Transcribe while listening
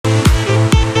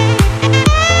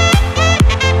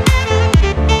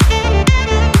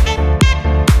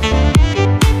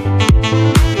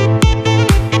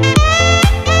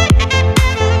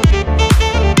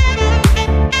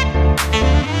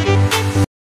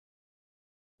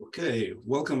Okay,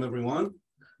 welcome everyone.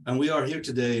 And we are here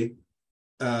today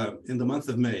in the month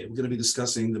of May. We're going to be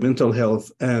discussing the mental health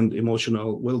and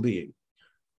emotional well-being.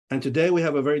 And today we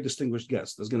have a very distinguished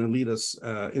guest that's going to lead us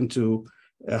into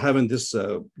having this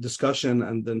discussion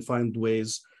and then find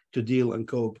ways to deal and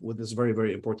cope with this very,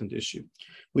 very important issue.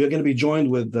 We are going to be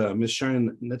joined with Ms.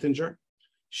 Sharon Nittinger.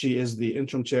 She is the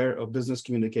Interim Chair of Business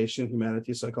Communication,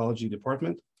 Humanities Psychology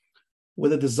Department.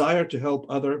 With a desire to help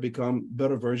others become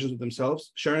better versions of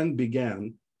themselves, Sharon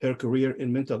began her career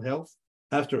in mental health.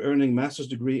 After earning a master's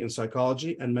degree in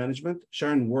psychology and management,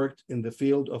 Sharon worked in the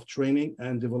field of training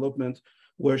and development,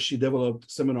 where she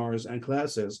developed seminars and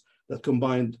classes that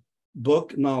combined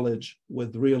book knowledge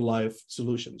with real-life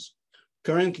solutions.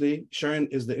 Currently, Sharon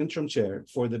is the interim chair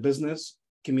for the Business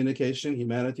Communication,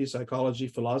 Humanities Psychology,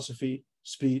 Philosophy,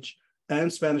 Speech,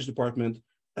 and Spanish Department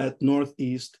at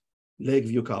Northeast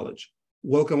Lakeview College.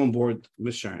 Welcome on board,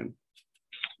 Ms. Sharon.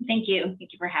 Thank you.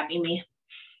 Thank you for having me.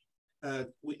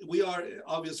 We are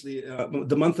obviously,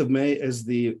 the month of May is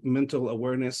the mental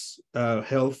awareness,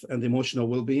 health, and emotional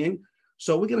well-being.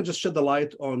 So we're going to just shed the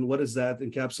light on what is that,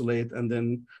 encapsulate, and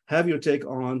then have your take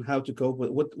on how to cope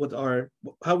with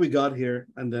how we got here,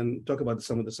 and then talk about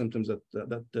some of the symptoms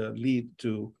that lead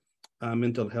to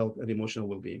mental health and emotional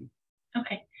well-being.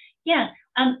 Okay. Yeah.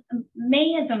 May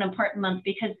is an important month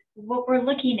because what we're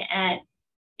looking at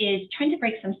is trying to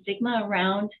break some stigma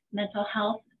around mental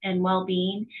health and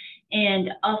well-being,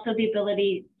 and also the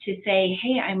ability to say,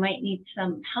 hey, I might need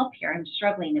some help here. I'm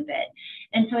struggling a bit.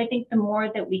 And so I think the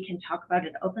more that we can talk about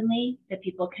it openly, that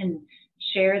people can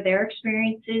share their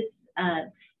experiences,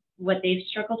 what they've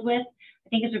struggled with, I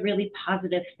think is a really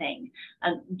positive thing.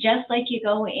 Just like you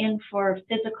go in for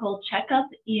physical checkup,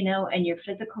 and your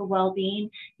physical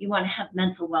well-being, you want to have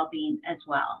mental well-being as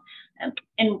well.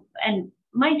 And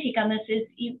my take on this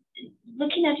is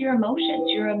looking at your emotions,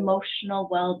 your emotional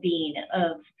well-being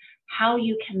of how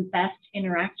you can best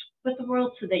interact with the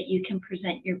world so that you can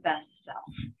present your best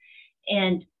self.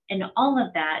 And all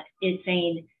of that is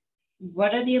saying,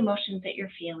 what are the emotions that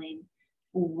you're feeling?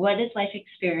 What has life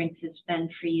experiences been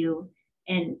for you?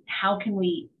 And how can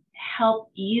we help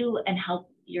you and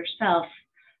help yourself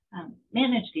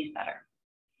manage these better?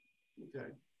 Okay,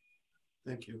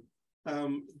 thank you.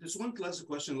 There's one classic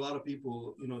question a lot of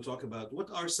people, talk about. What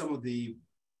are some of the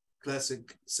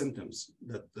classic symptoms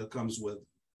that comes with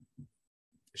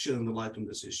shedding the light on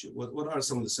this issue? What are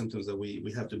some of the symptoms that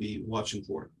we have to be watching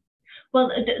for?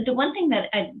 Well, the one thing that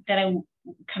I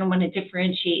kind of want to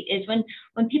differentiate is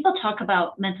when people talk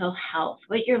about mental health,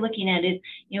 what you're looking at is,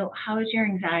 how is your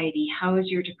anxiety? How is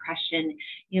your depression?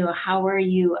 How are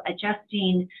you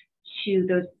adjusting to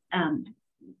those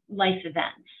life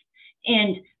events?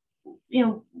 And,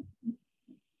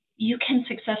 you can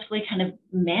successfully kind of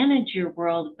manage your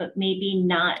world, but maybe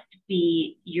not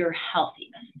be your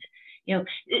healthiest.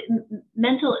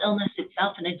 Mental illness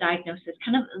itself and a diagnosis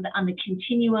kind of on the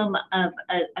continuum of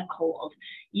a cold.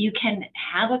 You can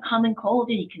have a common cold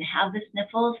and you can have the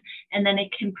sniffles, and then it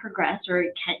can progress, or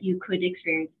you could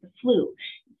experience the flu.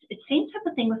 It's the same type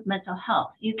of thing with mental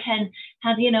health. You can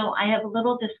have, I have a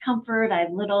little discomfort, I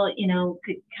have little,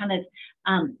 could kind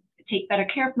of take better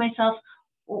care of myself,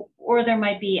 or there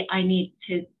might be, I need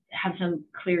to have some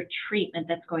clear treatment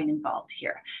that's going involved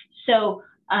here. So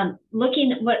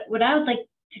looking at what I would like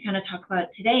to kind of talk about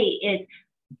today is,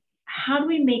 how do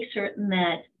we make certain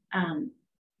that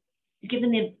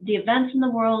given the events in the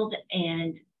world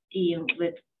and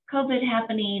with COVID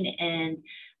happening and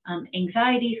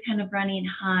anxiety is kind of running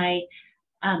high,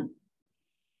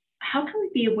 how can we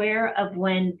be aware of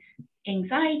when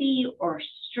anxiety or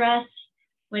stress,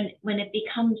 when it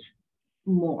becomes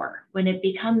more, when it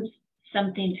becomes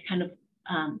something to kind of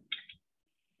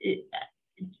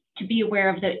to be aware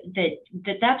of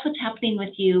that's what's happening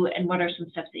with you, and what are some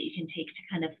steps that you can take to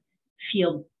kind of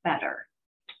feel better?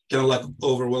 Kind of like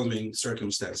overwhelming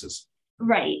circumstances.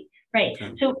 Right. Okay.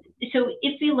 So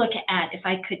if we look at, if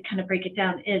I could kind of break it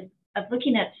down, is of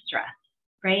looking at stress,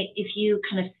 right? If you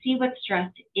kind of see what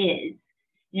stress is,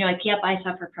 like, yep, I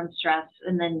suffer from stress,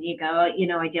 and then you go,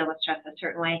 I deal with stress a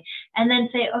certain way, and then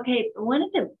say, okay, when is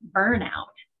it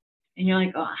burnout? And you're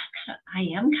like, oh, I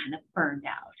am kind of burned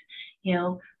out,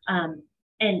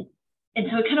 and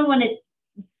so I kind of want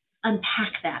to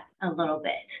unpack that a little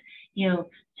bit,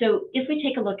 So if we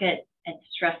take a look at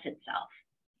stress itself,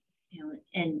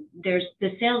 and there's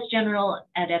the sales general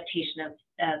adaptation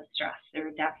of stress,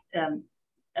 or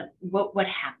what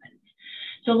happens.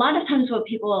 So a lot of times what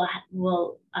people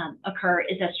will occur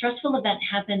is a stressful event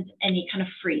happens and you kind of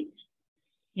freeze.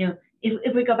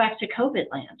 If we go back to COVID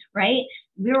land, right?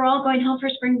 We were all going home for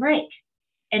spring break,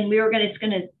 and we were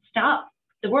going to stop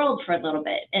the world for a little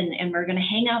bit, and we're going to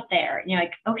hang out there. And you're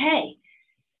like, okay.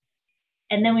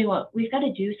 And then we've got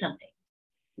to do something.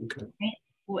 Okay.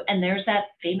 Right? And there's that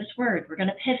famous word, we're going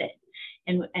to pivot.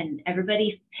 And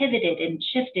everybody pivoted and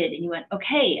shifted, and you went,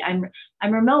 okay, I'm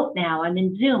remote now. I'm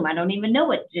in Zoom. I don't even know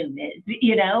what Zoom is,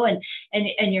 you know,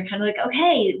 and you're kind of like,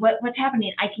 okay, what's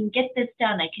happening? I can get this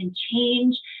done. I can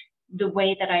change the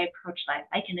way that I approach life.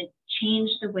 I can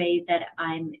change the way that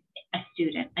I'm a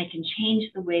student. I can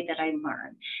change the way that I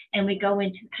learn. And we go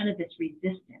into kind of this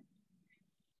resistance.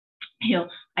 You know,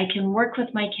 I can work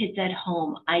with my kids at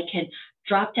home. I can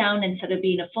drop down, instead of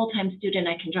being a full-time student,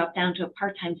 I can drop down to a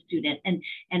part-time student,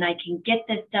 and I can get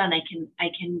this done. I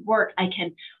can work. I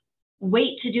can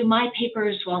wait to do my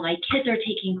papers while my kids are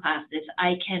taking classes.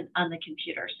 I can on the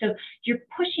computer. So you're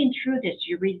pushing through this,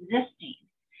 you're resisting.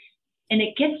 And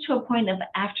it gets to a point of,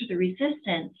 after the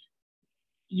resistance,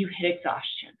 you hit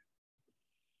exhaustion.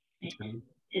 Okay.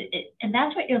 And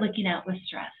that's what you're looking at with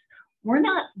stress. We're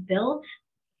not built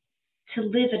to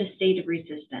live at a state of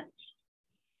resistance.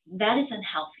 That is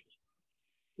unhealthy.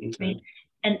 Okay. Right?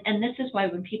 And this is why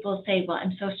when people say, well,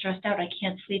 I'm so stressed out, I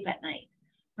can't sleep at night.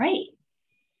 Right.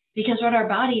 Because what our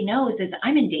body knows is,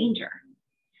 I'm in danger.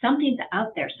 Something's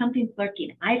out there. Something's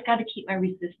lurking. I've got to keep my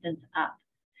resistance up.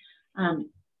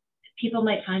 People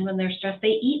might find when they're stressed, they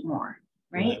eat more.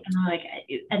 Right.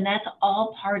 And that's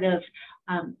all part of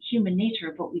human nature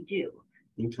of what we do.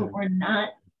 Okay. But we're not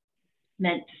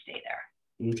meant to stay there.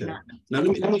 Okay. Now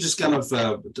let me just kind of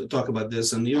talk about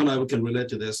this, and you and I, we can relate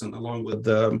to this, and along with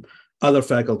other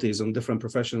faculties and different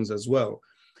professions as well.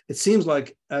 It seems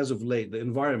like, as of late, the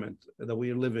environment that we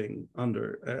are living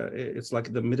under, it's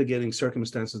like the mitigating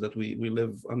circumstances that we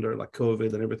live under, like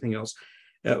COVID and everything else.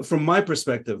 From my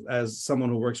perspective, as someone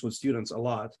who works with students a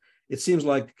lot, it seems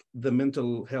like the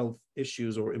mental health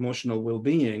issues or emotional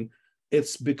well-being,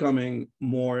 it's becoming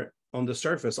more on the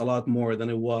surface, a lot more than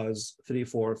it was 3,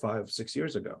 4, 5, 6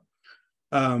 years ago.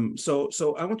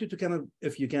 So I want you to kind of,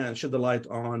 if you can, shed the light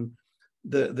on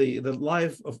the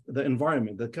life of the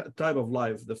environment, the type of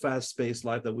life, the fast-paced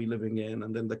life that we're living in,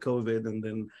 and then the COVID, and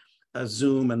then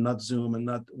Zoom and not Zoom, and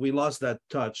not, we lost that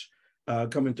touch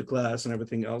coming to class and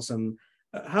everything else. And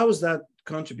how has that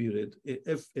contributed,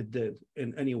 if it did,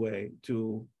 in any way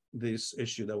to this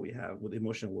issue that we have with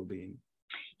emotional well-being?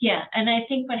 Yeah, and I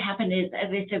think what happened is, as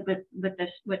I said, with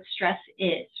this, what stress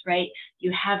is, right?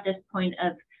 You have this point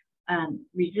of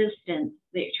resistance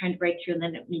that you're trying to break through, and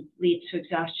then it leads to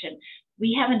exhaustion.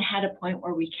 We haven't had a point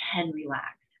where we can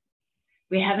relax.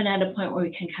 We haven't had a point where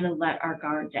we can kind of let our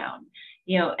guard down,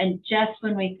 you know, and just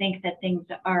when we think that things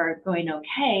are going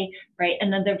okay, right,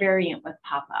 another variant would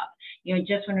pop up. You know,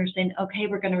 just when we're saying, okay,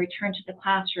 we're going to return to the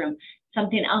classroom,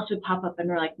 something else would pop up, and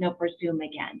we're like, nope, we're Zoom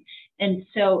again. And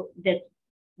so this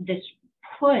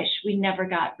push, we never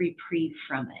got reprieve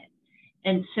from it.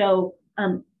 And so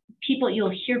you'll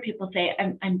hear people say,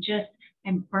 I'm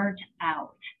burnt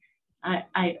out.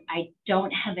 I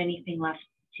don't have anything left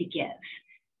to give.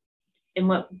 And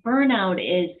what burnout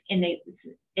is,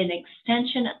 an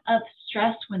extension of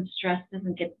stress when stress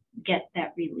doesn't get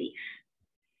that relief.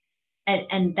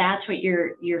 And that's what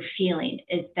you're feeling,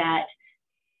 is that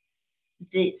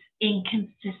this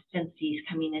inconsistencies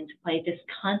coming into play, this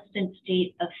constant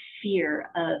state of fear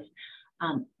of,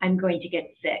 I'm going to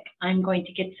get sick. I'm going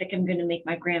to get sick. I'm going to make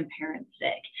my grandparents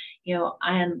sick. You know,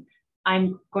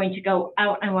 I'm going to go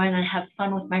out. I want to have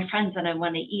fun with my friends, and I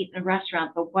want to eat in a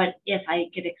restaurant. But what if I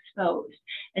get exposed?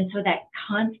 And so that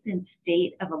constant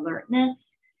state of alertness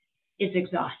is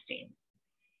exhausting.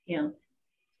 You know,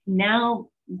 now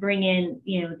bring in,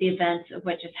 you know, the events of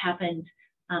what just happened,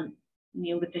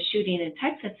 you know, with the shooting in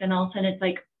Texas, and all of a sudden it's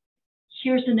like,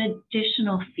 here's an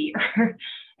additional fear,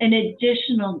 an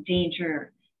additional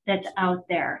danger that's out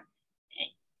there.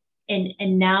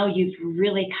 And now you've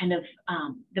really kind of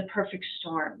the perfect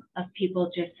storm of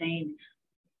people just saying,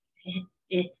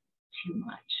 it's too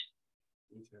much.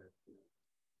 Okay.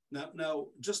 Now,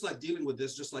 just like dealing with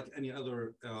this, just like any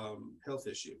other health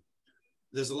issue,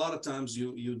 there's a lot of times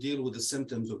you deal with the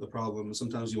symptoms of the problem, and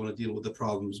sometimes you want to deal with the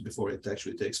problems before it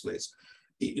actually takes place.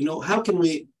 You know, how can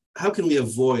we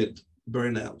avoid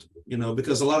burnout? You know,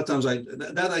 because a lot of times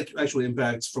that actually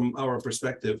impacts, from our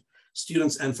perspective,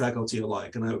 students and faculty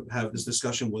alike. And I have this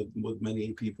discussion with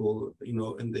many people, you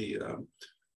know, in the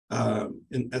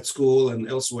at school and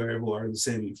elsewhere, who are in the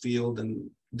same field and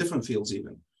different fields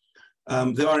even.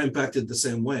 They are impacted the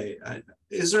same way.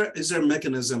 Is there a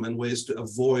mechanism and ways to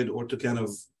avoid, or to kind of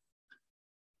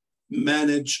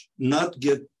manage, not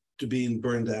get to being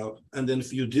burned out? And then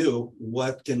if you do,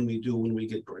 what can we do when we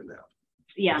get burned out?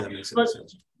 Yeah. That makes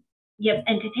sense. Yep,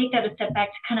 and to take that a step back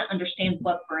to kind of understand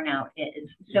what burnout is.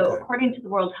 So according to the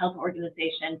World Health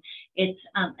Organization, it's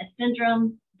a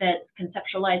syndrome that's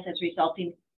conceptualized as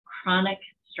resulting chronic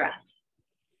stress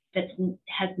that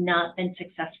has not been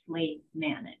successfully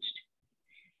managed.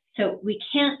 So we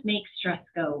can't make stress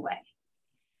go away,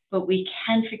 but we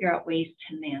can figure out ways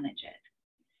to manage it.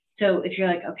 So if you're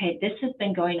like, okay, this has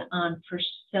been going on for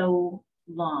so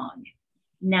long,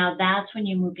 now that's when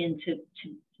you move into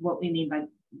what we mean by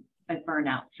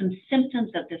burnout. Some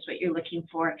symptoms of this, what you're looking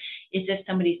for is if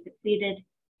somebody's depleted,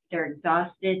 they're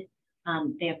exhausted,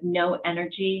 they have no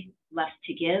energy left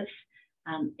to give.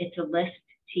 It's a list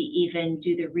to even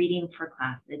do the reading for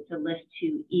class. It's a list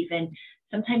to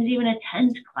sometimes even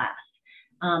attend class.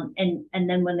 And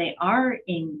then when they are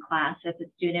in class as a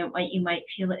student, what you might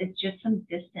feel is just some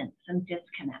distance, some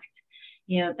disconnect.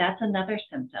 That's another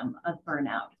symptom of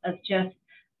burnout, of just,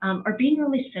 or being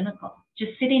really cynical,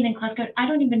 just sitting in class going,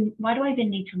 why do I even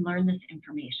need to learn this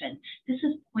information? This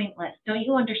is pointless. Don't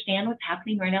you understand what's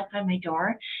happening right outside my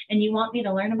door? And you want me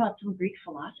to learn about some Greek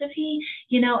philosophy,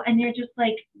 and you're just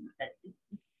like,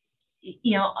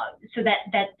 so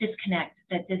that disconnect,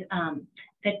 that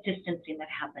distancing that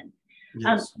happens.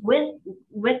 Yes.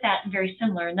 With that, very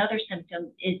similar, another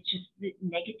symptom is just the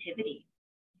negativity.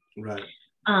 Right.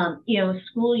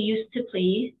 School used to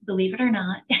please, believe it or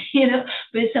not,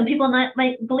 but some people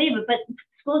might believe it, but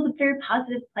school is a very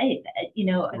positive place. A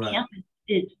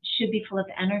campus should be full of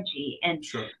energy and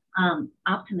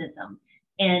optimism.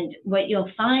 And what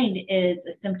you'll find is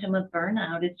a symptom of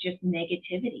burnout is just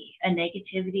negativity, a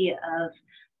negativity of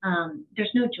there's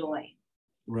no joy.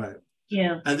 Right.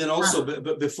 Yeah. And then also,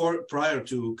 but prior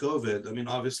to COVID, I mean,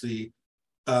 obviously,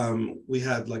 we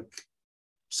had like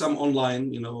some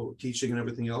online, teaching and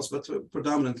everything else, but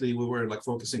predominantly we were like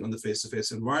focusing on the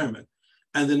face-to-face environment.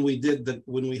 And then we did that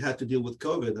when we had to deal with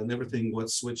COVID and everything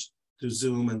was switched to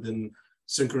Zoom and then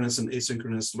synchronous and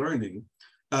asynchronous learning.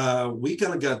 We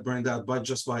kind of got burned out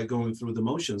just by going through the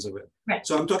motions of it. Right.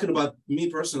 So I'm talking about me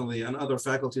personally and other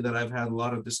faculty that I've had a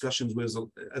lot of discussions with,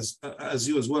 as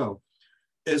you as well,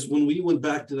 is when we went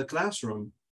back to the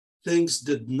classroom, we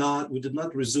did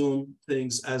not resume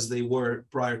things as they were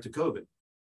prior to COVID.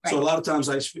 Right. So a lot of times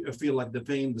I feel like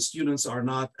the students are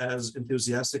not as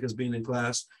enthusiastic as being in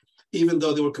class, even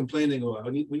though they were complaining,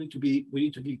 we need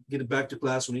to get back to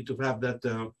class. We need to have that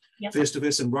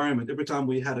face-to-face environment. Every time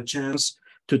we had a chance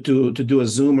to do a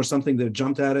Zoom or something, they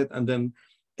jumped at it. And then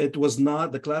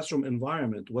the classroom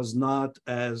environment was not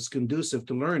as conducive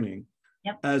to learning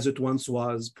as it once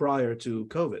was prior to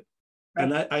COVID. Right.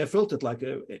 And I felt it like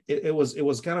it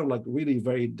was kind of like really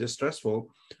very distressful,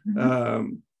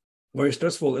 very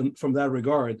stressful from that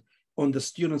regard on the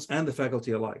students and the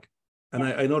faculty alike. And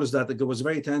I noticed that it was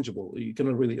very tangible. You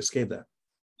cannot really escape that.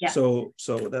 Yeah. So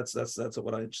that's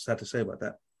what I just had to say about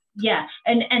that. Yeah,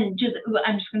 and I'm just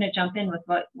going to jump in with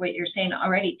what you're saying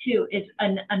already too. Is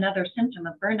another symptom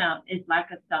of burnout is lack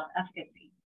of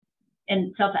self-efficacy,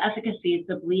 and self-efficacy is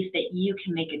the belief that you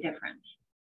can make a difference,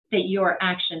 that your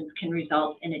actions can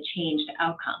result in a changed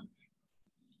outcome.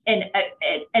 And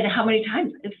how many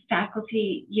times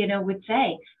faculty, would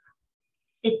say,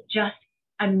 it's just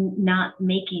I'm not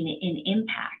making an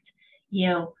impact.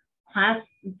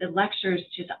 The lectures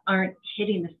just aren't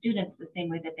hitting the students the same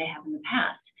way that they have in the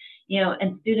past.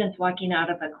 And students walking out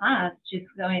of a class just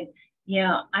going,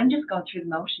 I'm just going through the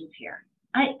motions here.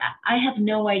 I have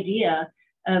no idea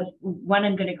of when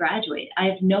I'm going to graduate. I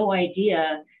have no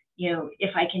idea,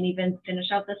 if I can even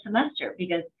finish out the semester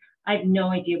because I have no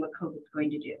idea what COVID is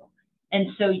going to do. And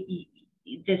so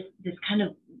this kind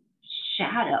of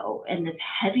shadow and this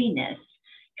heaviness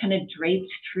kind of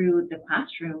draped through the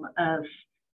classroom of,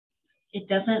 it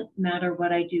doesn't matter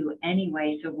what I do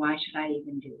anyway, so why should I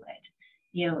even do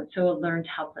it? So a learned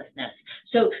helplessness.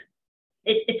 So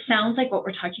it sounds like what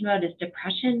we're talking about is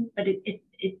depression, but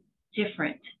it's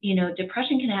different.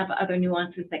 Depression can have other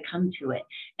nuances that come to it.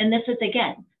 And this is,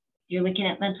 again, you're looking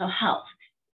at mental health.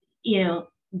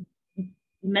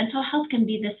 Mental health can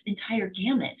be this entire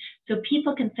gamut. So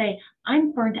people can say,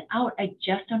 I'm burned out, I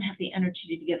just don't have the energy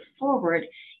to get forward.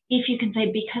 If you can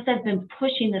say, because I've been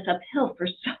pushing this uphill for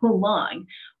so long,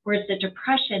 whereas the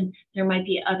depression, there might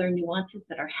be other nuances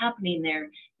that are happening there,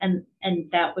 and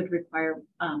that would require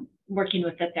working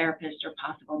with a therapist or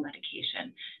possible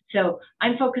medication. So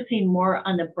I'm focusing more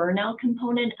on the burnout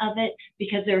component of it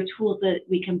because there are tools that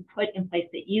we can put in place,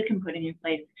 that you can put in your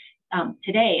place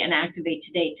today and activate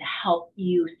today to help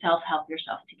you self-help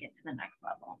yourself to get to the next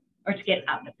level or to get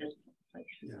out of this place.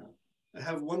 Yeah. I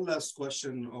have one last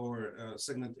question or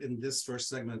segment in this first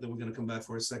segment, then we're going to come back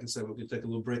for a second segment. We can take a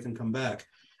little break and come back.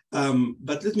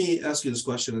 But let me ask you this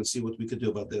question and see what we could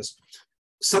do about this.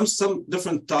 Some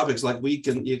different topics, like you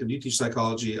teach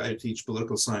psychology, I teach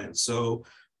political science. So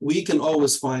we can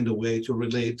always find a way to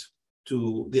relate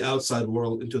to the outside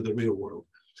world into the real world.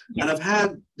 Yeah. And I've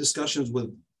had discussions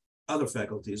with other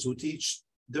faculties who teach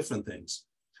different things.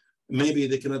 Maybe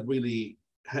they cannot really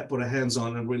put a hands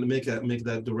on and really make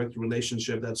that direct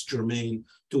relationship that's germane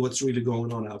to what's really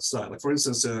going on outside. Like, for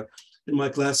instance, in my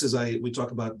classes, we talk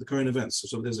about the current events.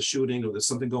 So if there's a shooting or there's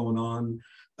something going on,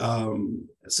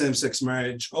 same-sex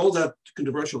marriage, all that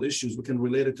controversial issues, we can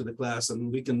relate it to the class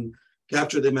and we can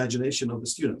capture the imagination of the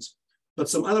students. But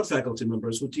some other faculty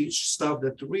members who teach stuff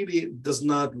that really does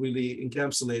not really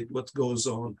encapsulate what goes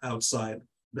on outside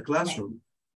the classroom,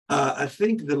 I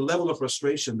think the level of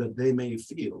frustration that they may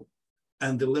feel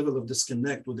and the level of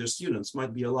disconnect with their students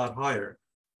might be a lot higher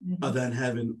than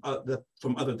having that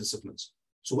from other disciplines.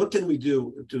 So what can we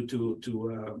do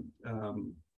to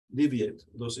alleviate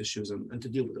those issues and to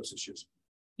deal with those issues?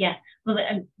 Yeah, well,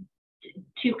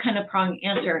 two kind of pronged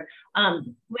answer.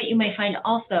 What you may find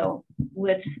also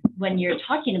with when you're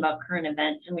talking about current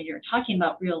events and when you're talking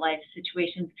about real life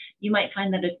situations, you might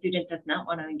find that a student does not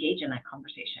want to engage in that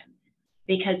conversation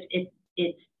because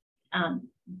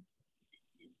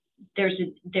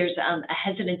there's a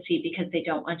hesitancy because they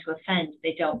don't want to offend,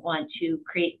 they don't want to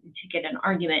get an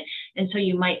argument, and so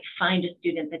you might find a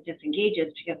student that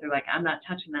disengages because they're like, I'm not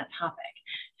touching that topic.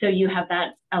 So you have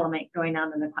that element going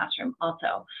on in the classroom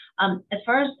also. As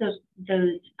far as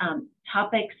those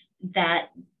topics that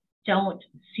don't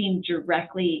seem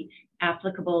directly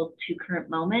applicable to current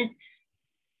moment,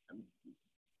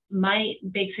 my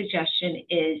big suggestion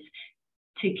is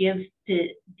to give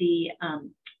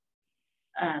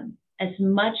as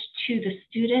much to the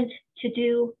student to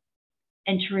do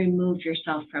and to remove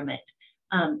yourself from it.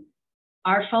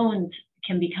 Our phones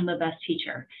can become a best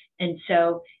teacher. And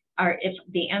so if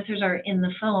the answers are in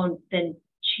the phone, then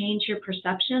change your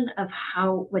perception of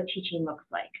what teaching looks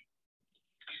like.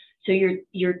 So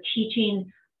you're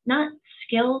teaching not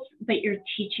skills, but you're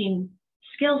teaching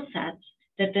skill sets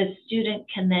that the student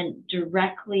can then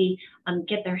directly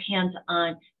get their hands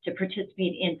on to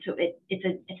participate in. So it's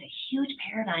a huge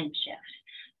paradigm shift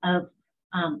of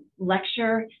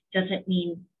lecture doesn't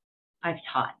mean I've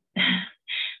taught.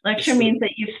 Lecture means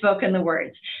that you've spoken the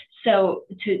words. So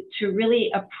to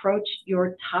really approach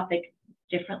your topic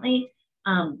differently,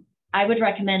 I would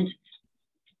recommend,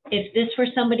 if this were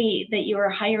somebody that you are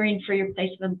hiring for your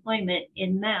place of employment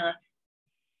in math,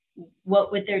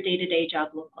 what would their day-to-day job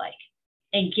look like?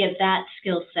 And give that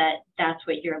skill set, that's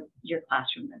what your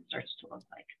classroom then starts to look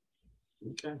like.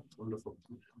 Okay, wonderful.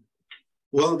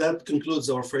 Well, that concludes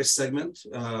our first segment.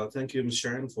 Thank you, Ms.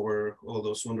 Sharon, for all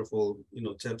those wonderful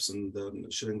tips and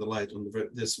shedding the light on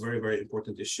this very, very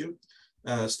important issue.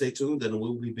 Stay tuned and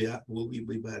we'll be back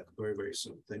very, very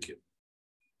soon. Thank you.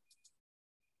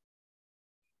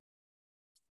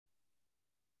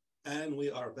 And we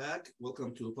are back.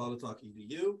 Welcome to Polytalk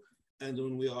EDU. And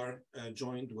then we are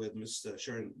joined with Ms.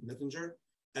 Sharon Nittinger.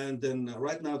 And then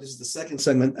right now, this is the second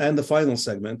segment and the final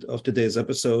segment of today's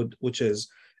episode, which is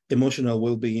emotional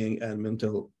well-being and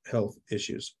mental health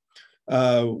issues.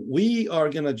 We are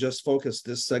going to just focus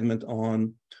this segment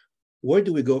on where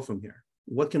do we go from here?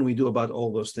 What can we do about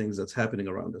all those things that's happening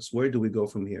around us? Where do we go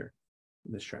from here,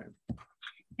 Ms. Sharon?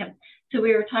 Yeah. So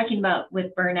we were talking about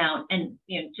with burnout, and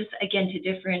just again to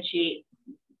differentiate,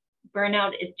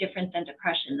 burnout is different than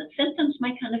depression. The symptoms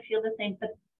might kind of feel the same,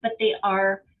 but they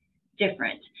are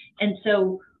different. And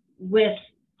so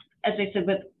as I said,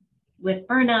 with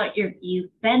burnout, you've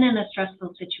been in a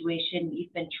stressful situation,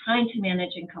 you've been trying to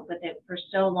manage and cope with it for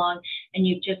so long, and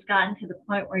you've just gotten to the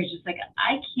point where you're just like,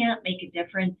 I can't make a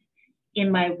difference in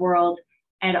my world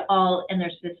at all. And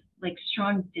there's this like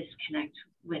strong disconnect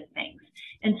with things.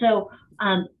 And so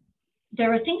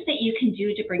there are things that you can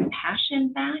do to bring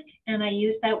passion back. And I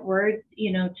use that word,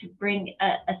 to bring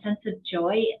a sense of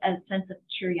joy, a sense of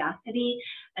curiosity,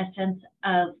 a sense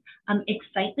of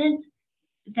excitement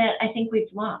that I think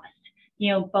we've lost,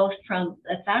 both from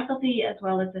a faculty as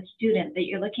well as a student, that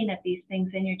you're looking at these things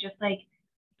and you're just like,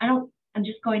 I'm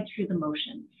just going through the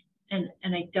motions and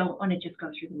I don't want to just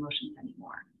go through the motions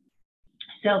anymore.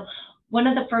 So one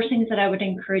of the first things that I would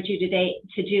encourage you today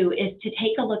to do is to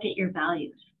take a look at your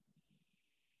values.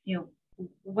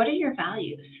 What are your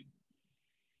values?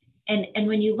 And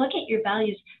when you look at your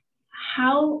values,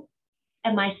 how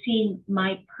am I seeing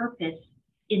my purpose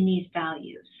in these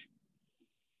values?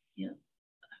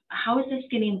 How is this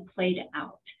getting played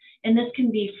out? And this can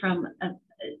be from, as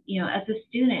a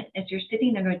student, as you're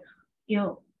sitting there going,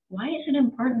 why is it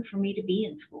important for me to be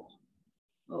in school?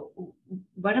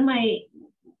 What am I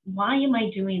why am I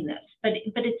doing this? But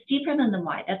it's deeper than the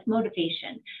why. That's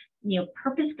motivation.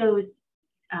 Purpose goes,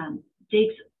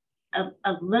 digs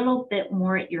a little bit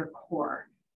more at your core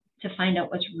to find out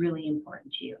what's really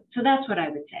important to you. So that's what I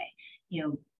would say.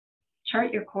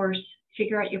 Chart your course,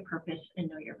 figure out your purpose, and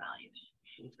know your values.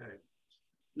 Okay.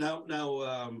 Now,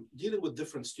 dealing with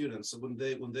different students, when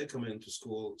they come into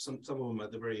school, some of them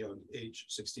at the very young age,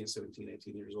 16, 17,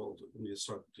 18 years old, when they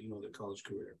start, their college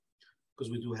career, because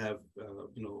we do have,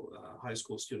 high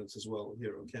school students as well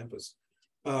here on campus.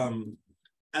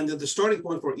 And the starting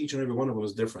point for each and every one of them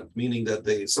is different, meaning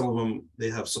that some of them, they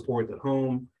have support at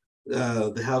home,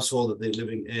 the household that they're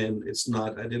living in, it's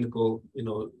not identical,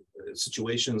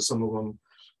 situations. Some of them,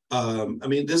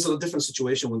 there's a different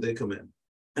situation when they come in.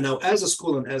 And now, as a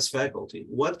school and as faculty,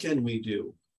 what can we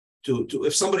do to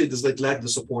if somebody does lack the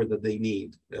support that they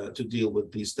need to deal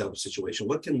with these type of situation?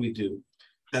 What can we do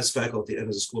as faculty and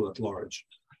as a school at large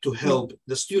to help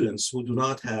the students who do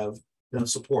not have that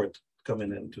support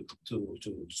coming into to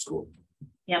school?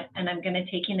 Yep, and I'm going to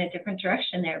take you in a different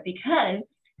direction there, because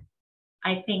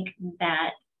I think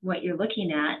that what you're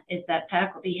looking at is that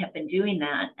faculty have been doing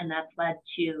that, and that's led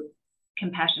to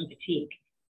compassion fatigue,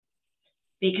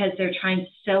 because they're trying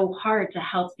so hard to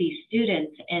help these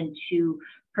students and to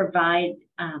provide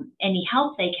any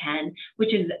help they can,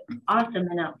 which is awesome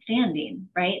and outstanding,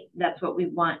 right? That's what we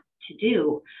want to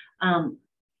do.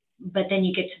 But then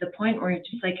you get to the point where it's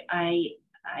just like,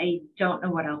 I don't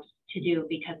know what else to do,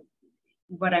 because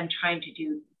what I'm trying to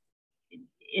do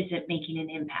isn't making an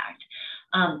impact.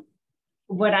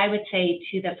 What I would say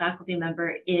to the faculty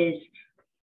member is,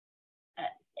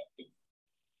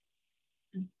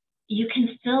 you can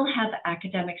still have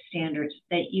academic standards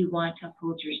that you want to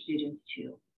hold your students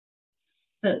to,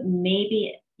 but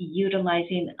maybe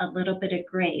utilizing a little bit of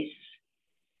grace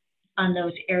on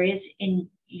those areas in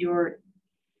your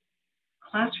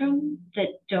classroom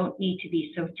that don't need to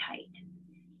be so tight.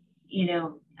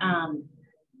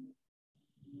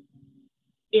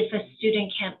 If a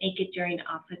student can't make it during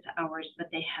office hours, but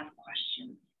they have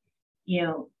questions,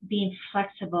 being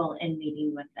flexible and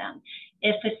meeting with them.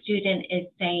 If a student is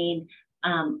saying,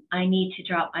 I need to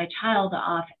drop my child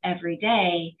off every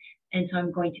day, and so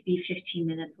I'm going to be 15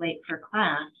 minutes late for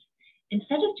class,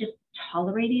 instead of just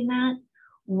tolerating that,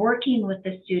 working with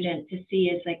the student to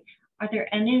see are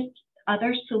there any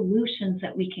other solutions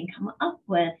that we can come up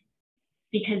with?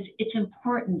 Because it's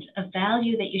important. A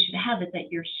value that you should have is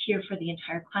that you're here for the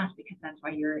entire class, because that's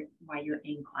why you're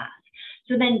in class.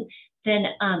 So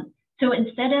so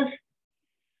instead of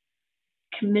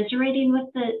commiserating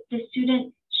with the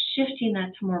student, shifting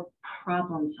that to more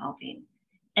problem solving.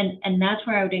 And that's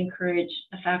where I would encourage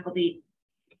a faculty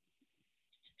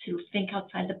to think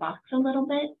outside the box a little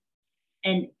bit,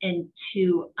 and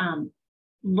to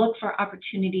look for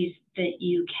opportunities that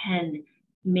you can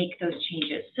make those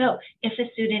changes. So if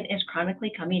a student is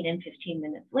chronically coming in 15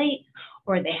 minutes late,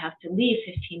 or they have to leave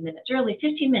 15 minutes early,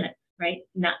 15 minutes, right?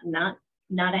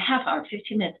 Not a half hour,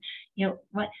 15 minutes.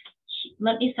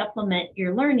 Let me supplement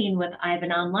your learning with, I have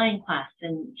an online class,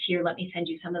 and here, let me send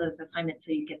you some of those assignments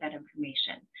so you get that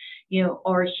information.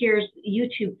 Or here's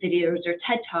YouTube videos or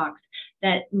TED Talks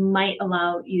that might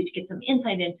allow you to get some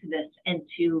insight into this, and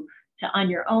to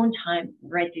on your own time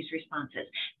write these responses.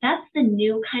 That's the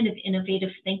new kind of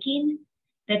innovative thinking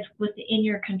that's within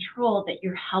your control, that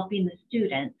you're helping the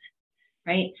student,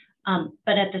 right?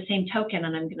 But at the same token,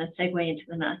 and I'm going to segue into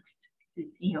the next,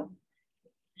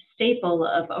 staple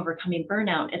of overcoming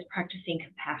burnout, is practicing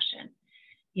compassion,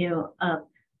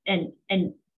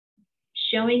 and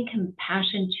showing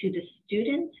compassion to the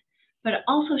student, but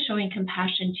also showing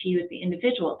compassion to you as the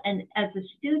individual. And as a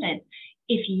student,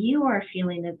 if you are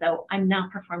feeling as though I'm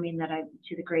not performing to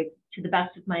the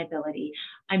best of my ability,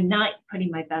 I'm not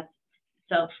putting my best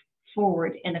self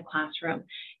forward in a classroom,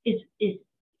 is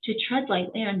to tread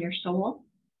lightly on your soul,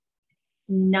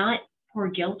 not pour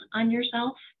guilt on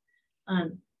yourself,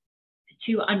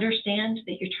 to understand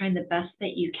that you're trying the best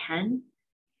that you can,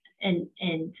 and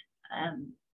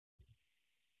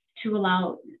to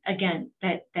allow, again,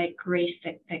 that grace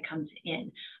that comes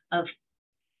in of,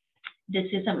 this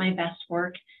isn't my best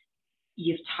work.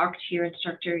 You've talked to your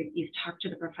instructor, you've talked to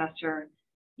the professor,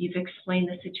 you've explained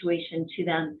the situation to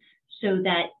them, so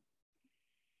that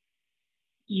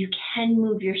you can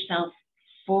move yourself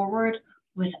forward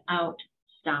without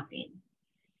stopping.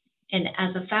 And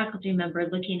as a faculty member,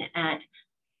 looking at,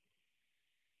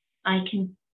 I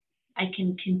can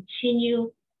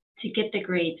continue to get the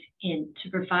grades in, to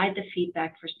provide the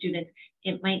feedback for students.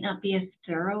 It might not be as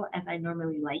thorough as I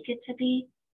normally like it to be,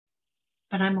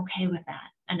 but I'm okay with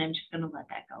that. And I'm just going to let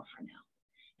that go for now.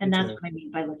 And that's what I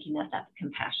mean by looking at that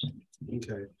compassion.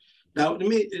 Okay. Now, let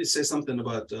me say something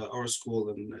about our school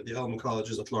and the Alma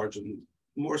colleges at large, and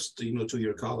more,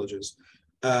 two-year colleges.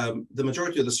 The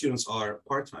majority of the students are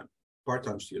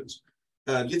part-time students.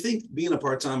 Do you think being a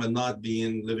part-time and not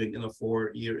living in a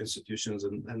 4-year institutions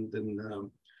and then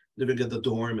living at the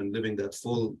dorm and living that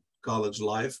full college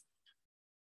life,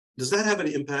 does that have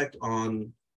any impact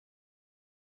on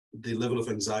the level of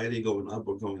anxiety going up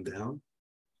or going down?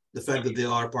 The fact that they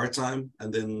are part-time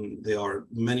and then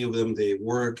many of them, they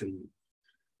work and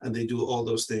they do all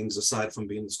those things aside from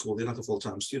being in school. They're not the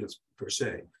full-time students per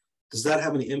se. Does that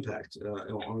have any impact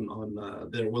on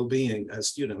their well-being as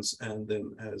students and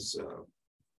then as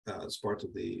part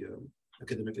of the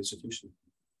academic institution?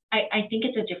 I think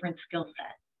it's a different skill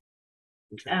set.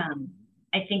 Okay.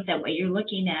 I think that what you're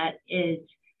looking at is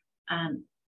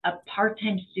a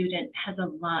part-time student has a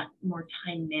lot more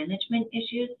time management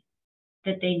issues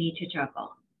that they need to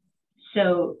juggle.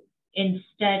 So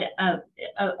instead of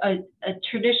a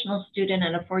traditional student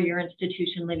at a 4-year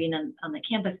institution living on the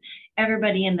campus,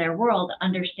 everybody in their world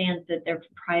understands that their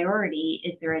priority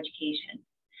is their education.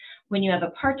 When you have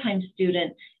a part-time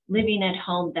student living at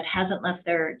home that hasn't left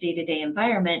their day-to-day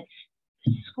environment,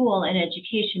 school and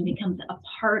education becomes a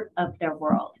part of their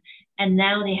world. And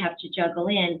now they have to juggle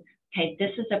in, okay,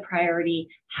 this is a priority.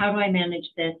 How do I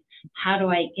manage this? How do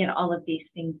I get all of these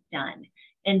things done?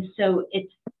 And so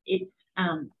it's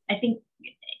I think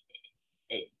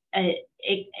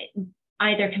it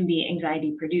either can be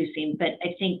anxiety producing, but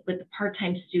I think with the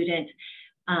part-time student,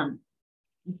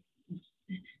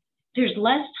 there's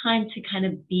less time to kind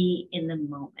of be in the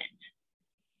moment.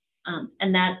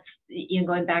 And that's,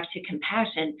 going back to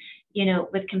compassion,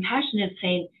 with compassion it's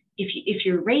saying, if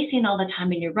you're racing all the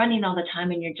time and you're running all the time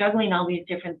and you're juggling all these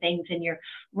different things and you're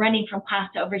running from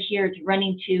class to over here to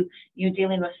running to,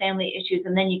 dealing with family issues,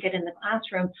 and then you get in the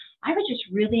classroom, I would just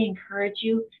really encourage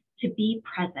you to be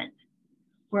present.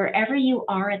 Wherever you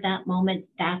are at that moment,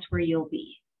 that's where you'll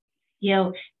be.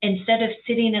 Instead of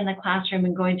sitting in the classroom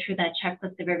and going through that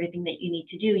checklist of everything that you need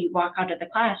to do, you walk out of the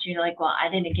class, and you're like, well, I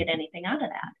didn't get anything out of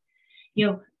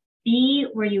that. Be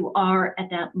where you are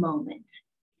at that moment,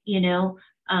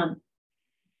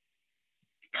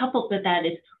 coupled with that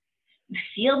is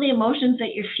feel the emotions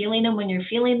that you're feeling them when you're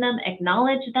feeling them,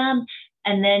 acknowledge them,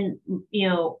 and then,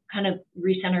 kind of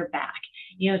recenter back.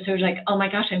 So it's like, oh my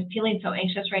gosh, I'm feeling so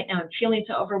anxious right now. I'm feeling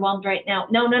so overwhelmed right now.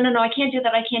 No, I can't do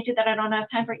that. I can't do that. I don't have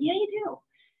time for it. Yeah, you do.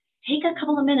 Take a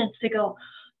couple of minutes to go,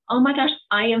 oh my gosh,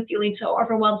 I am feeling so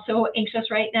overwhelmed, so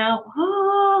anxious right now.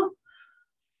 Oh,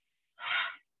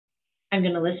 I'm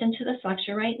going to listen to this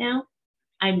lecture right now.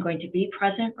 I'm going to be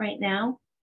present right now.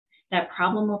 That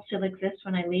problem will still exist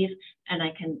when I leave, and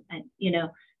I can,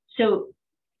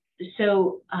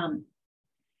 so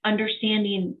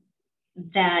understanding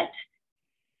that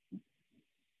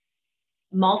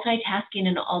multitasking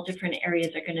in all different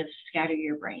areas are going to scatter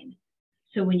your brain.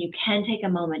 So when you can take a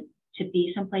moment to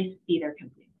be someplace, be there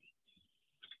completely.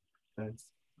 Okay.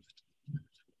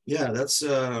 Yeah, that's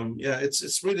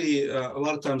it's really a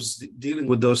lot of times dealing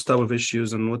with those type of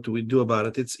issues and what do we do about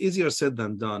it. It's easier said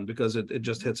than done because it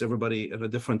just hits everybody in a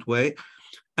different way.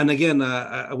 And again,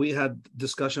 we had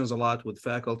discussions a lot with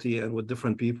faculty and with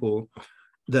different people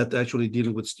that actually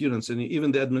dealing with students, and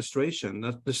even the administration.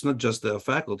 It's not just the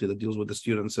faculty that deals with the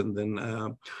students, and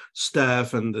then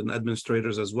staff and then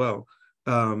administrators as well.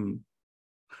 And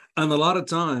a lot of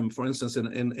time, for instance,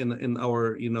 in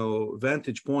our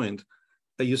vantage point,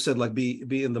 you said like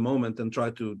be in the moment and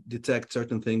try to detect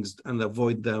certain things and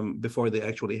avoid them before they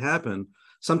actually happen.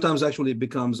 Sometimes actually it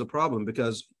becomes a problem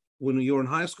because when you're in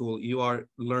high school, you're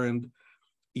learning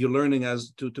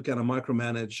as to kind of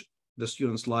micromanage the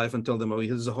student's life and tell them, oh,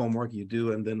 here's the homework you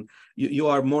do, and then you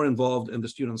are more involved in the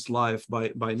student's life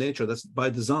by nature. That's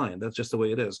by design. That's just the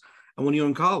way it is. And when you're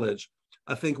in college,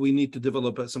 I think we need to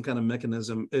develop some kind of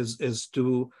mechanism is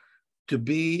to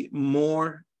be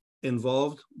more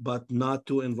involved, but not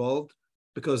too involved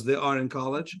because they are in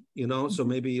college, so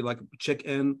maybe like check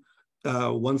in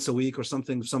once a week or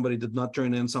something. If somebody did not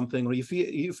turn in something, or if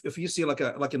you see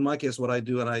like in my case, what I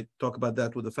do, and I talk about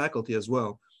that with the faculty as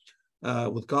well,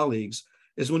 with colleagues,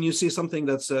 is when you see something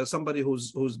that's somebody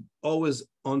who's always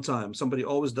on time, somebody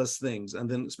always does things, and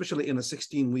then especially in a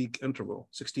 16-week interval,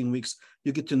 16 weeks,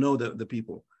 you get to know the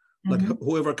people. Like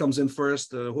whoever comes in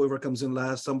first, whoever comes in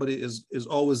last, somebody is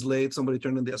always late, somebody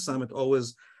turned in the assignment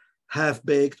always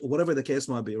half-baked, whatever the case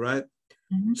might be, right?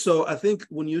 So I think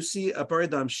when you see a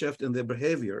paradigm shift in their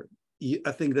behavior,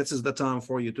 I think this is the time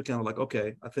for you to kind of like,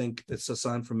 okay, I think it's a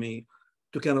sign for me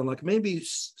to kind of like maybe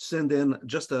send in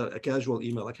just a casual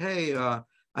email like, hey,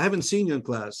 I haven't seen you in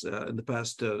class in the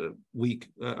past week.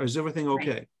 Is everything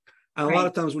okay? Right. And Right. a lot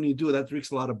of times when you do that,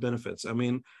 reaps a lot of benefits. I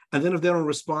mean, and then if they don't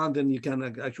respond, then you can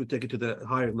actually take it to the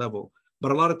higher level.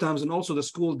 But a lot of times, and also the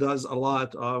school does a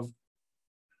lot of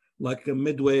like a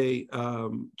midway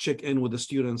check in with the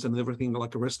students and everything,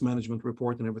 like a risk management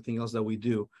report and everything else that we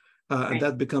do. Right. And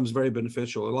that becomes very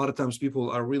beneficial. A lot of times people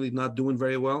are really not doing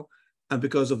very well. And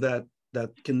because of that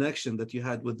connection that you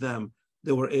had with them,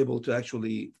 they were able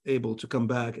to come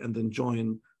back and then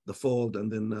join the fold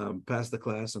and then pass the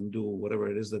class and do whatever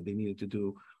it is that they needed to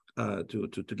do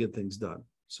to get things done.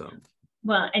 So.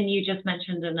 Well, and you just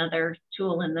mentioned another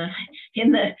tool in the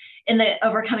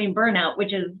overcoming burnout,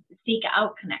 which is seek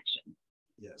out connection.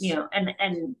 Yes. You know,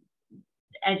 and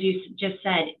as you just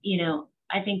said, you know,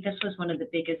 I think this was one of the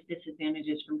biggest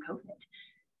disadvantages from COVID.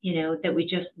 You know, that we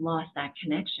just lost that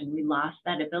connection. We lost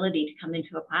that ability to come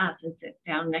into a class and sit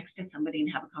down next to somebody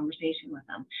and have a conversation with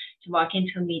them, to walk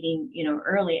into a meeting, you know,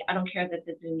 early. I don't care that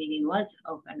the Zoom meeting was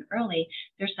open early.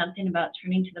 There's something about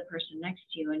turning to the person next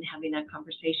to you and having that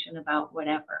conversation about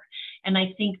whatever. And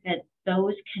I think that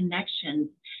those connections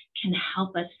can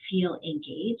help us feel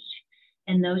engaged,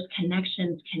 and those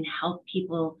connections can help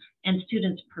people and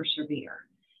students persevere,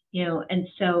 you know. And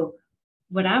so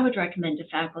what I would recommend to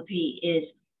faculty is,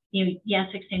 you know, yes,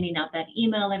 extending out that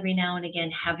email every now and again,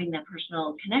 having that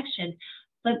personal connection,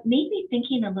 but maybe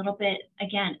thinking a little bit,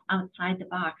 again, outside the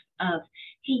box of,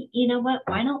 hey, you know what,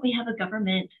 why don't we have a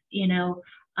government, you know,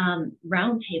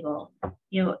 roundtable,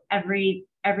 you know, every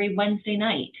Wednesday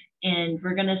night, and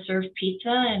we're going to serve pizza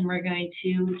and we're going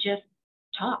to just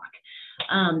talk.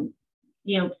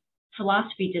 You know,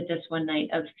 philosophy did this one night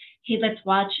of, hey, let's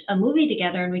watch a movie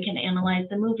together and we can analyze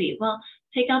the movie. Well,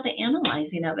 take out the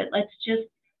analyzing of it. Let's just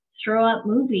throw up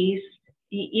movies,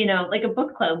 you know, like a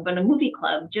book club, but a movie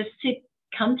club, just to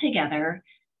come together,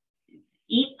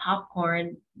 eat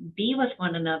popcorn, be with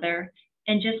one another,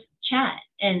 and just chat.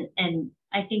 And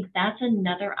I think that's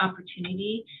another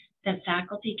opportunity that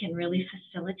faculty can really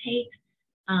facilitate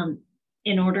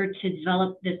in order to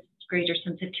develop this greater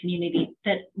sense of community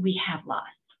that we have lost.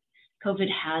 COVID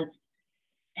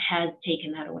has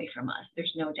taken that away from us.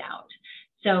 There's no doubt.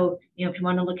 So, you know, if you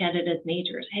want to look at it as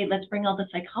majors, hey, let's bring all the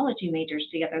psychology majors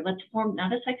together. Let's form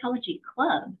not a psychology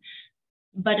club,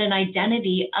 but an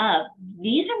identity of,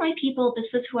 these are my people. This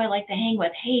is who I like to hang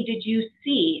with. Hey, did you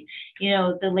see, you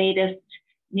know, the latest,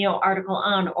 you know, article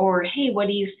on, or hey, what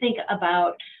do you think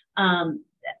about, I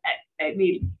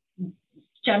mean,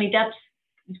 Johnny Depp's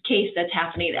case that's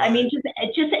happening? I mean,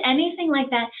 just anything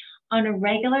like that on a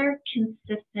regular,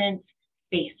 consistent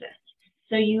basis.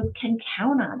 So you can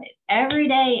count on it every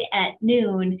day at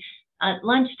noon, at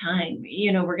lunchtime.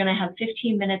 You know, we're going to have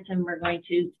 15 minutes and we're going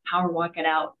to power walk it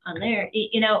out on there.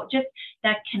 You know, just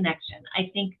that connection. I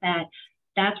think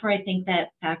that's where I think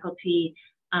that faculty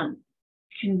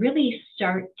can really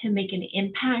start to make an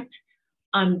impact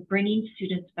on bringing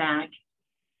students back,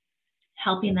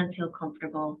 helping them feel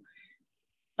comfortable.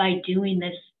 By doing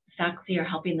this, faculty are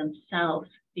helping themselves,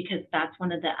 because that's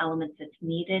one of the elements that's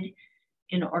needed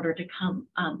in order to come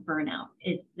burnout,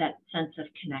 is that sense of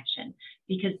connection.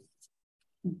 Because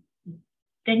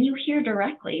then you hear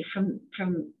directly from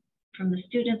the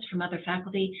students, from other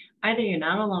faculty, either you're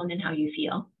not alone in how you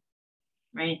feel,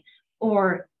 right?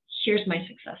 Or here's my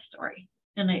success story.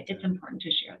 And it's important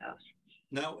to share those.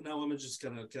 Now I'm just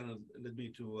kind of lead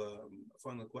me to a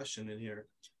final question in here.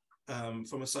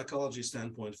 From a psychology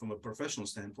standpoint, from a professional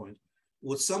standpoint,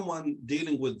 with someone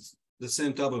dealing with the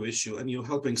same type of issue and you're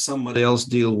helping somebody else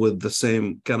deal with the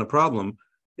same kind of problem,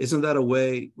 isn't that a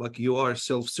way, like, you are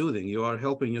self-soothing? You are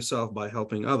helping yourself by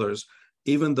helping others,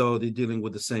 even though they're dealing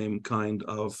with the same kind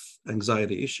of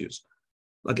anxiety issues.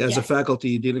 Like, as a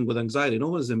faculty dealing with anxiety, no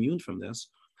one is immune from this.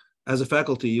 As a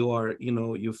faculty, you are, you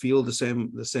know, you feel the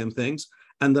same things.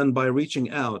 And then by reaching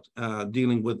out,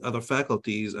 dealing with other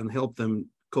faculties and help them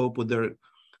cope with their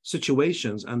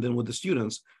situations, and then with the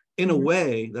students, in a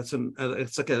way,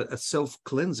 it's like a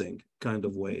self-cleansing kind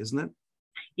of way, isn't it?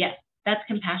 Yes, that's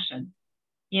compassion.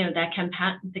 You know,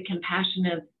 the compassion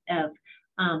of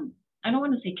I don't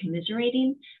want to say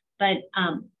commiserating, but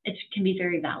it can be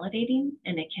very validating,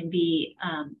 and it can be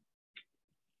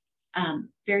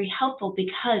very helpful,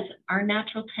 because our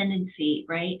natural tendency,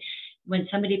 right, when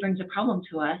somebody brings a problem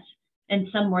to us, and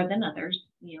some more than others,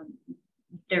 you know,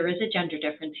 there is a gender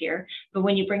difference here, but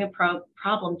when you bring a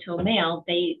problem to a male,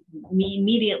 they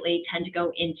immediately tend to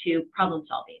go into problem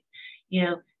solving, you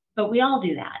know, but we all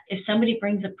do that. If somebody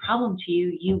brings a problem to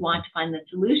you, you want to find the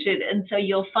solution. And so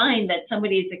you'll find that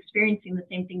somebody is experiencing the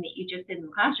same thing that you just did in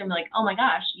the classroom, like, oh my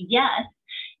gosh, yes,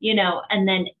 you know, and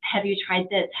then have you tried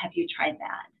this? Have you tried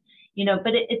that?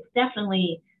 but it's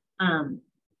definitely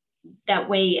that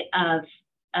way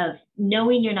of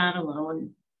knowing you're not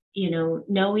alone,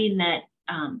 knowing that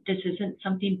this isn't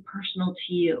something personal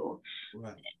to you.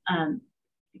 Right.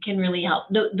 Can really help.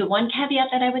 The one caveat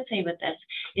that I would say with this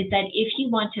is that if you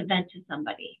want to vent to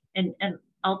somebody, and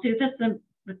I'll do this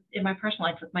in my personal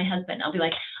life with my husband, I'll be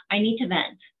like, I need to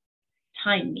vent,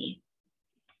 time me.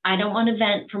 I don't want to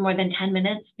vent for more than 10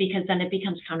 minutes because then it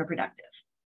becomes counterproductive.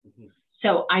 Mm-hmm.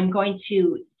 So I'm going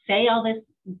to say all this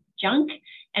junk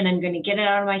and I'm going to get it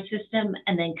out of my system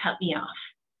and then cut me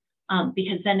off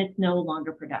because then it's no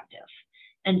longer productive.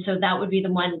 And so that would be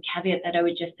the one caveat that I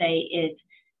would just say is,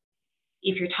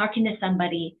 if you're talking to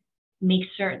somebody, make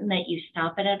certain that you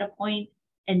stop it at a point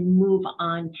and move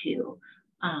on to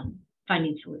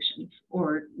finding solutions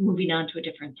or moving on to a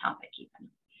different topic even.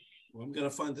 Well, I'm going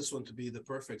to find this one to be the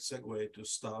perfect segue to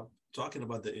stop talking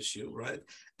about the issue, right?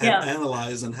 And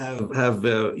analyze and have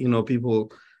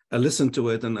people listen to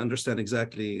it and understand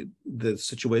exactly the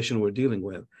situation we're dealing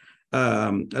with.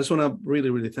 I just want to really,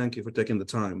 really thank you for taking the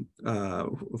time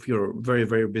of your very,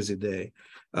 very busy day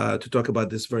to talk about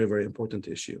this very, very important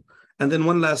issue. And then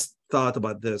one last thought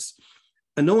about this,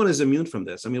 and no one is immune from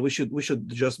this. I mean, we should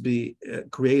just be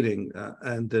creating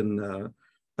and then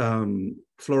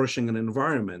flourishing an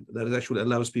environment that actually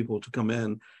allows people to come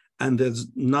in, and there's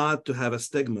not to have a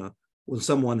stigma with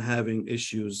someone having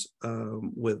issues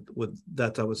with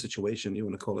that type of situation. You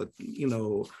want to call it,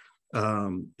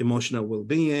 emotional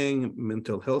well-being,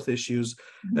 mental health issues,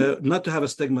 not to have a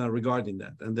stigma regarding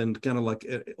that, and then kind of like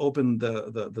open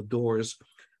the doors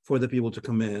for the people to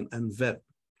come in and vet,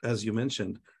 as you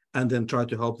mentioned, and then try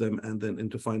to help them and then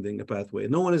into finding a pathway.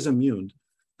 No one is immune.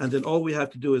 And then all we have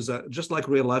to do is just like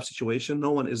real life situation,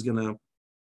 no one is gonna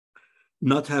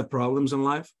not have problems in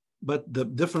life, but the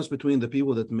difference between the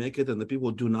people that make it and the people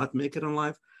who do not make it in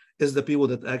life is the people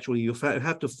that actually you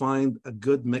have to find a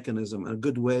good mechanism, a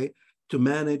good way to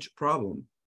manage problem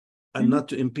and not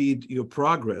to impede your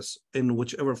progress in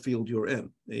whichever field you're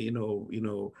in,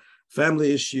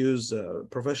 family issues,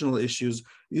 professional issues.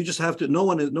 You just have to, no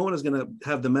one is going to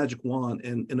have the magic wand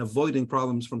in avoiding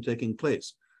problems from taking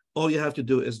place. All you have to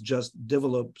do is just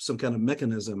develop some kind of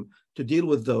mechanism to deal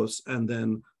with those and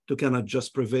then to kind of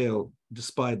just prevail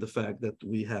despite the fact that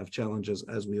we have challenges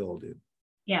as we all do.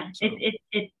 Yeah, so.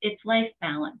 It's life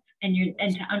balance, and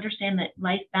to understand that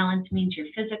life balance means your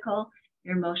physical,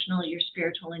 your emotional, your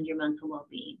spiritual, and your mental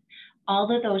well-being.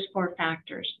 All of those four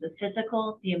factors, the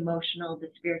physical, the emotional, the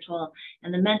spiritual,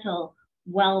 and the mental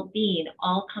well-being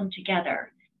all come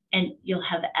together. And you'll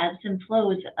have ebbs and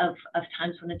flows of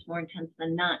times when it's more intense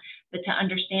than not. But to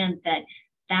understand that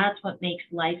that's what makes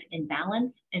life in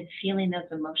balance, and feeling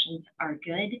those emotions are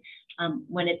good.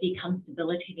 When it becomes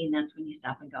debilitating, that's when you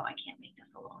stop and go, I can't make this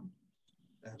alone.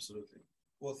 Absolutely.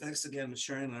 Well, thanks again, Ms.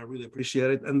 Sharon. I really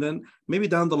appreciate it. And then maybe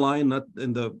down the line, not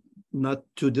in the not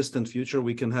too distant future,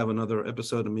 we can have another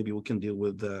episode and maybe we can deal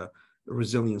with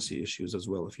resiliency issues as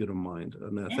well, if you don't mind.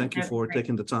 And thank you for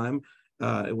taking the time.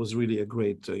 It was really a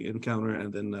great encounter.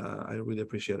 And then I really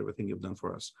appreciate everything you've done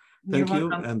for us. Thank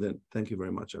you. And then thank you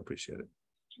very much. I appreciate it.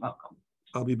 You're welcome.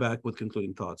 I'll be back with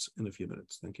concluding thoughts in a few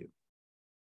minutes. Thank you.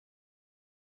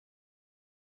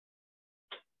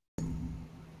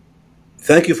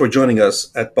 Thank you for joining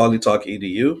us at Polytalk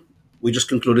EDU. We just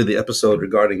concluded the episode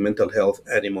regarding mental health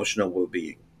and emotional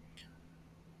well-being.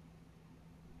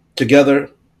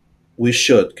 Together, we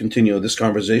should continue this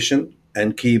conversation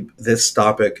and keep this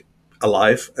topic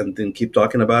alive and then keep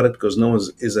talking about it, because no one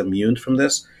is immune from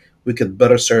this. We could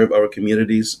better serve our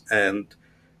communities and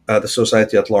the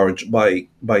society at large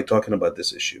by talking about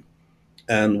this issue.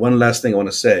 And one last thing I want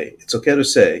to say, it's okay to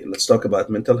say, let's talk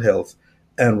about mental health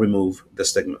and remove the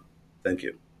stigma. Thank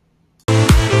you.